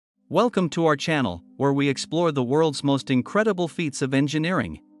Welcome to our channel, where we explore the world's most incredible feats of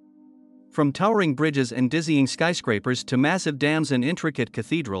engineering. From towering bridges and dizzying skyscrapers to massive dams and intricate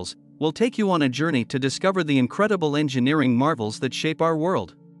cathedrals, we'll take you on a journey to discover the incredible engineering marvels that shape our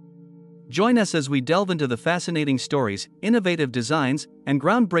world. Join us as we delve into the fascinating stories, innovative designs, and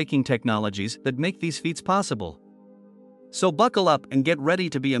groundbreaking technologies that make these feats possible. So buckle up and get ready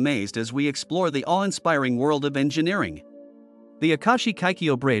to be amazed as we explore the awe-inspiring world of engineering. The Akashi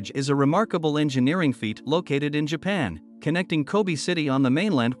Kaikyo Bridge is a remarkable engineering feat located in Japan, connecting Kobe City on the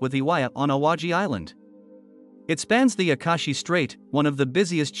mainland with Iwaya on Awaji Island. It spans the Akashi Strait, one of the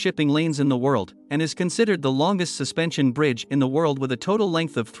busiest shipping lanes in the world, and is considered the longest suspension bridge in the world with a total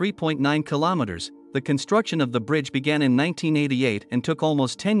length of 3.9 kilometers. The construction of the bridge began in 1988 and took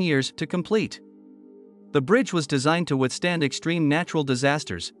almost 10 years to complete. The bridge was designed to withstand extreme natural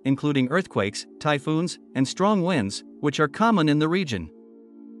disasters, including earthquakes, typhoons, and strong winds, which are common in the region.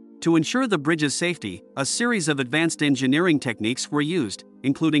 To ensure the bridge's safety, a series of advanced engineering techniques were used,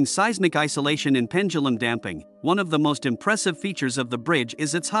 including seismic isolation and pendulum damping. One of the most impressive features of the bridge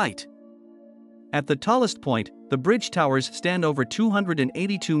is its height. At the tallest point, the bridge towers stand over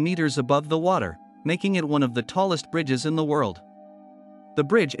 282 meters above the water, making it one of the tallest bridges in the world. The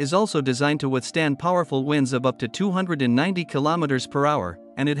bridge is also designed to withstand powerful winds of up to 290 kilometers per hour,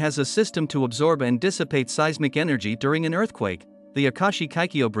 and it has a system to absorb and dissipate seismic energy during an earthquake. The Akashi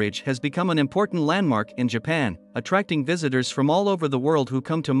Kaikyo Bridge has become an important landmark in Japan, attracting visitors from all over the world who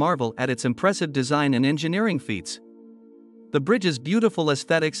come to marvel at its impressive design and engineering feats. The bridge's beautiful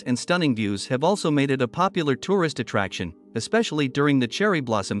aesthetics and stunning views have also made it a popular tourist attraction, especially during the cherry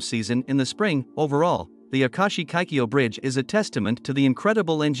blossom season in the spring. Overall, the Akashi Kaikyo Bridge is a testament to the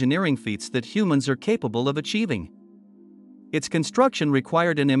incredible engineering feats that humans are capable of achieving. Its construction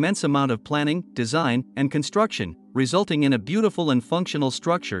required an immense amount of planning, design, and construction, resulting in a beautiful and functional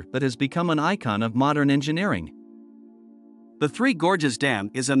structure that has become an icon of modern engineering. The Three Gorges Dam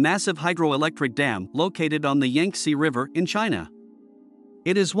is a massive hydroelectric dam located on the Yangtze River in China.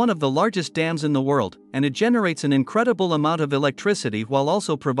 It is one of the largest dams in the world, and it generates an incredible amount of electricity while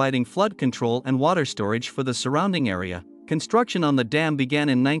also providing flood control and water storage for the surrounding area. Construction on the dam began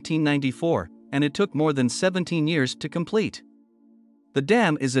in 1994, and it took more than 17 years to complete. The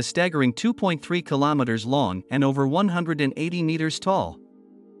dam is a staggering 2.3 kilometers long and over 180 meters tall.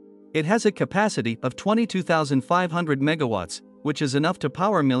 It has a capacity of 22,500 megawatts, which is enough to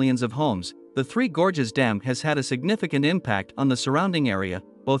power millions of homes. The Three Gorges Dam has had a significant impact on the surrounding area,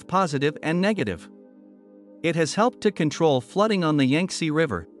 both positive and negative. It has helped to control flooding on the Yangtze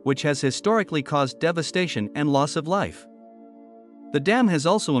River, which has historically caused devastation and loss of life. The dam has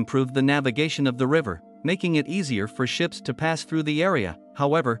also improved the navigation of the river, making it easier for ships to pass through the area.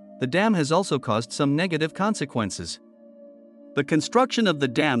 However, the dam has also caused some negative consequences. The construction of the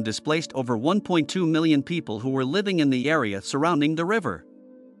dam displaced over 1.2 million people who were living in the area surrounding the river.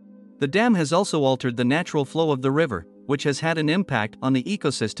 The dam has also altered the natural flow of the river, which has had an impact on the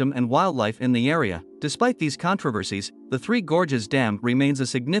ecosystem and wildlife in the area. Despite these controversies, the Three Gorges Dam remains a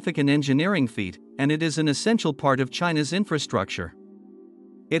significant engineering feat, and it is an essential part of China's infrastructure.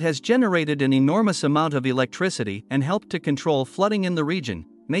 It has generated an enormous amount of electricity and helped to control flooding in the region,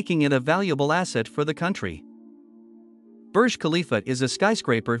 making it a valuable asset for the country. Burj Khalifa is a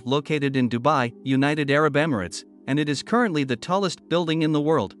skyscraper located in Dubai, United Arab Emirates, and it is currently the tallest building in the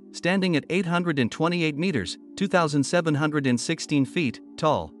world, standing at 828 meters, 2,716 feet,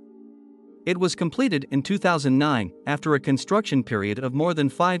 tall. It was completed in 2009, after a construction period of more than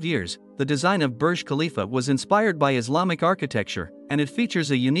 5 years. The design of Burj Khalifa was inspired by Islamic architecture, and it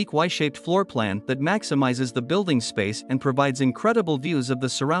features a unique Y-shaped floor plan that maximizes the building's space and provides incredible views of the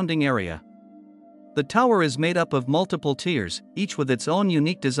surrounding area. The tower is made up of multiple tiers, each with its own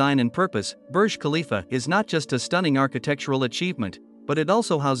unique design and purpose. Burj Khalifa is not just a stunning architectural achievement, but it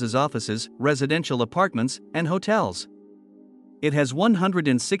also houses offices, residential apartments, and hotels. It has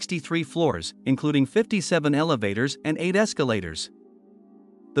 163 floors, including 57 elevators and 8 escalators.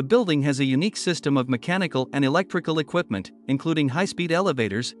 The building has a unique system of mechanical and electrical equipment, including high-speed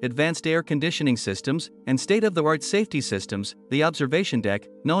elevators, advanced air conditioning systems, and state-of-the-art safety systems. The observation deck,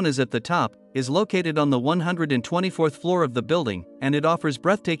 known as At the Top, is located on the 124th floor of the building, and it offers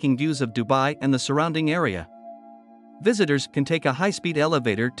breathtaking views of Dubai and the surrounding area. Visitors can take a high-speed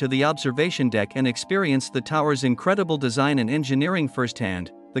elevator to the observation deck and experience the tower's incredible design and engineering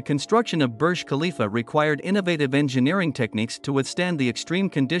firsthand. The construction of Burj Khalifa required innovative engineering techniques to withstand the extreme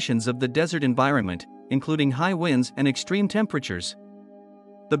conditions of the desert environment, including high winds and extreme temperatures.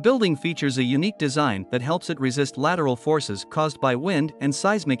 The building features a unique design that helps it resist lateral forces caused by wind and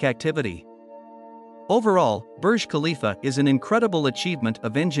seismic activity. Overall, Burj Khalifa is an incredible achievement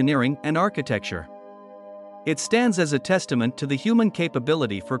of engineering and architecture. It stands as a testament to the human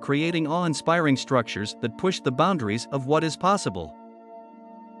capability for creating awe-inspiring structures that push the boundaries of what is possible.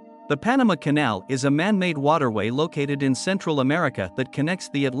 The Panama Canal is a man-made waterway located in Central America that connects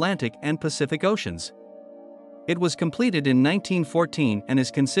the Atlantic and Pacific Oceans. It was completed in 1914 and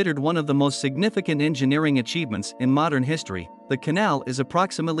is considered one of the most significant engineering achievements in modern history. The canal is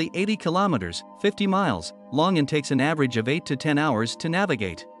approximately 80 kilometers, 50 miles, long and takes an average of 8 to 10 hours to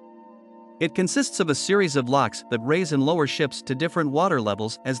navigate. It consists of a series of locks that raise and lower ships to different water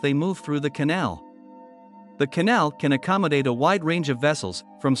levels as they move through the canal. The canal can accommodate a wide range of vessels,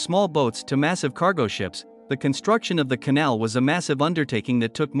 from small boats to massive cargo ships. The construction of the canal was a massive undertaking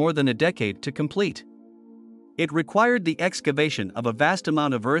that took more than a decade to complete. It required the excavation of a vast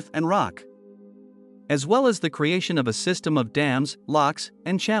amount of earth and rock, as well as the creation of a system of dams, locks,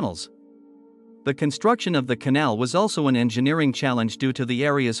 and channels. The construction of the canal was also an engineering challenge due to the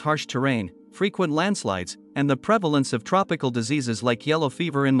area's harsh terrain, frequent landslides, and the prevalence of tropical diseases like yellow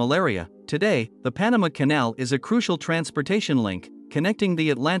fever and malaria. Today, the Panama Canal is a crucial transportation link, connecting the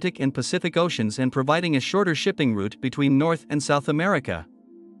Atlantic and Pacific Oceans and providing a shorter shipping route between North and South America.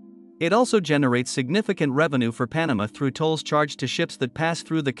 It also generates significant revenue for Panama through tolls charged to ships that pass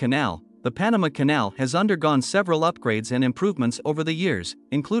through the canal. The Panama Canal has undergone several upgrades and improvements over the years,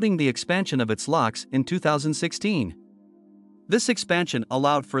 including the expansion of its locks in 2016. This expansion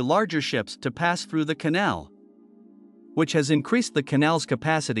allowed for larger ships to pass through the canal, which has increased the canal's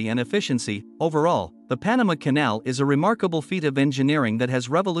capacity and efficiency. Overall, the Panama Canal is a remarkable feat of engineering that has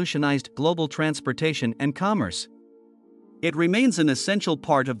revolutionized global transportation and commerce. It remains an essential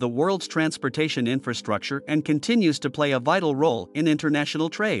part of the world's transportation infrastructure and continues to play a vital role in international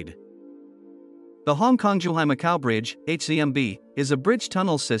trade. The Hong Kong-Zhuhai-Macau Bridge, HCMB, is a bridge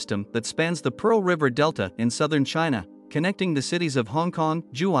tunnel system that spans the Pearl River Delta in southern China, connecting the cities of Hong Kong,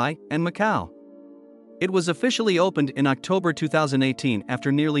 Zhuhai, and Macau. It was officially opened in October 2018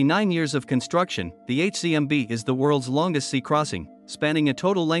 after nearly 9 years of construction. The HCMB is the world's longest sea crossing, spanning a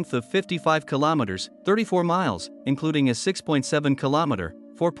total length of 55 kilometers, 34 miles, including a 6.7 kilometer,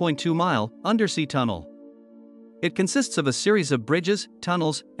 4.2 mile undersea tunnel. It consists of a series of bridges,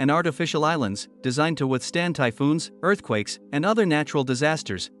 tunnels, and artificial islands designed to withstand typhoons, earthquakes, and other natural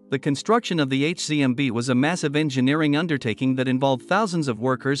disasters. The construction of the HCMB was a massive engineering undertaking that involved thousands of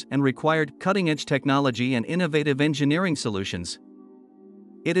workers and required cutting-edge technology and innovative engineering solutions.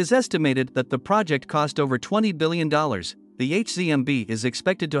 It is estimated that the project cost over $20 billion. The HCMB is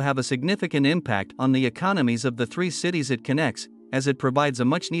expected to have a significant impact on the economies of the three cities it connects, as it provides a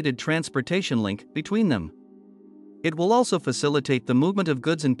much-needed transportation link between them. It will also facilitate the movement of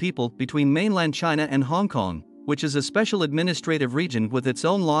goods and people between mainland China and Hong Kong, which is a special administrative region with its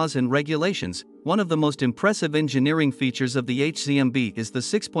own laws and regulations. One of the most impressive engineering features of the HCMB is the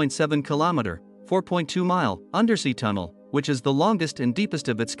 6.7 kilometer, 4.2 mile undersea tunnel, which is the longest and deepest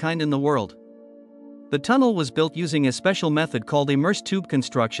of its kind in the world. The tunnel was built using a special method called immersed tube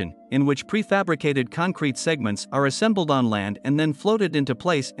construction, in which prefabricated concrete segments are assembled on land and then floated into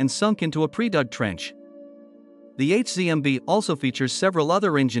place and sunk into a pre-dug trench. The HCMB also features several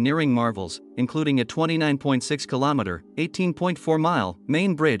other engineering marvels, including a 29.6 kilometer, 18.4 mile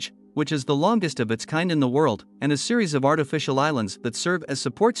main bridge, which is the longest of its kind in the world, and a series of artificial islands that serve as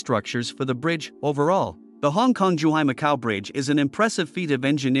support structures for the bridge. Overall, the Hong Kong-Zhuhai-Macau Bridge is an impressive feat of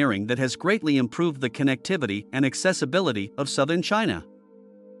engineering that has greatly improved the connectivity and accessibility of southern China.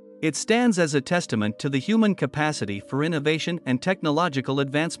 It stands as a testament to the human capacity for innovation and technological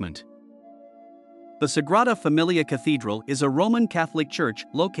advancement. The Sagrada Familia Cathedral is a Roman Catholic church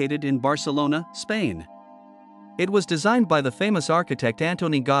located in Barcelona, Spain. It was designed by the famous architect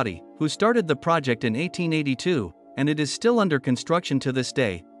Antoni Gaudí, who started the project in 1882, and it is still under construction to this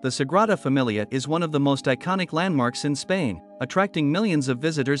day. The Sagrada Familia is one of the most iconic landmarks in Spain, attracting millions of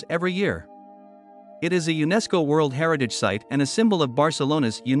visitors every year. It is a UNESCO World Heritage Site and a symbol of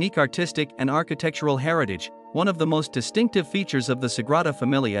Barcelona's unique artistic and architectural heritage. One of the most distinctive features of the Sagrada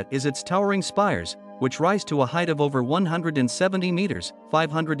Familia is its towering spires, which rise to a height of over 170 meters,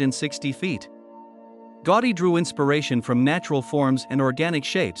 560 feet. Gaudí drew inspiration from natural forms and organic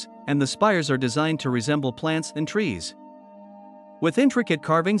shapes, and the spires are designed to resemble plants and trees. With intricate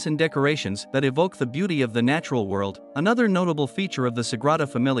carvings and decorations that evoke the beauty of the natural world, another notable feature of the Sagrada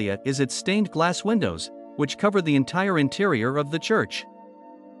Familia is its stained glass windows, which cover the entire interior of the church.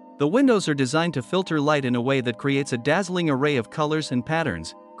 The windows are designed to filter light in a way that creates a dazzling array of colors and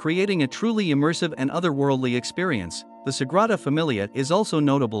patterns, creating a truly immersive and otherworldly experience. The Sagrada Familia is also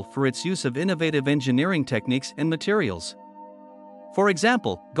notable for its use of innovative engineering techniques and materials. For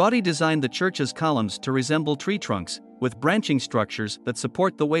example, Gaudi designed the church's columns to resemble tree trunks, with branching structures that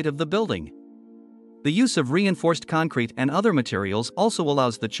support the weight of the building. The use of reinforced concrete and other materials also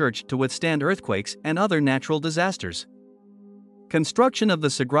allows the church to withstand earthquakes and other natural disasters. Construction of the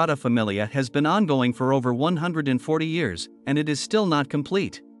Sagrada Familia has been ongoing for over 140 years, and it is still not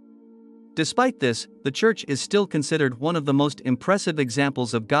complete. Despite this, the church is still considered one of the most impressive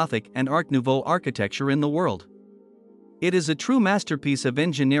examples of Gothic and Art Nouveau architecture in the world. It is a true masterpiece of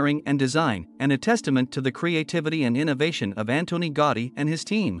engineering and design, and a testament to the creativity and innovation of Antoni Gaudi and his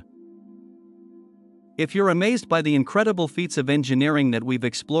team. If you're amazed by the incredible feats of engineering that we've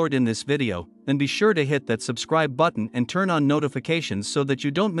explored in this video, then be sure to hit that subscribe button and turn on notifications so that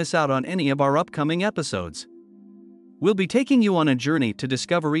you don't miss out on any of our upcoming episodes. We'll be taking you on a journey to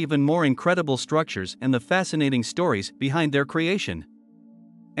discover even more incredible structures and the fascinating stories behind their creation.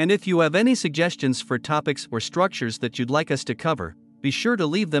 And if you have any suggestions for topics or structures that you'd like us to cover, be sure to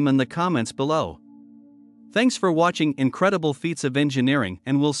leave them in the comments below. Thanks for watching Incredible Feats of Engineering,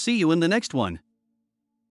 and we'll see you in the next one.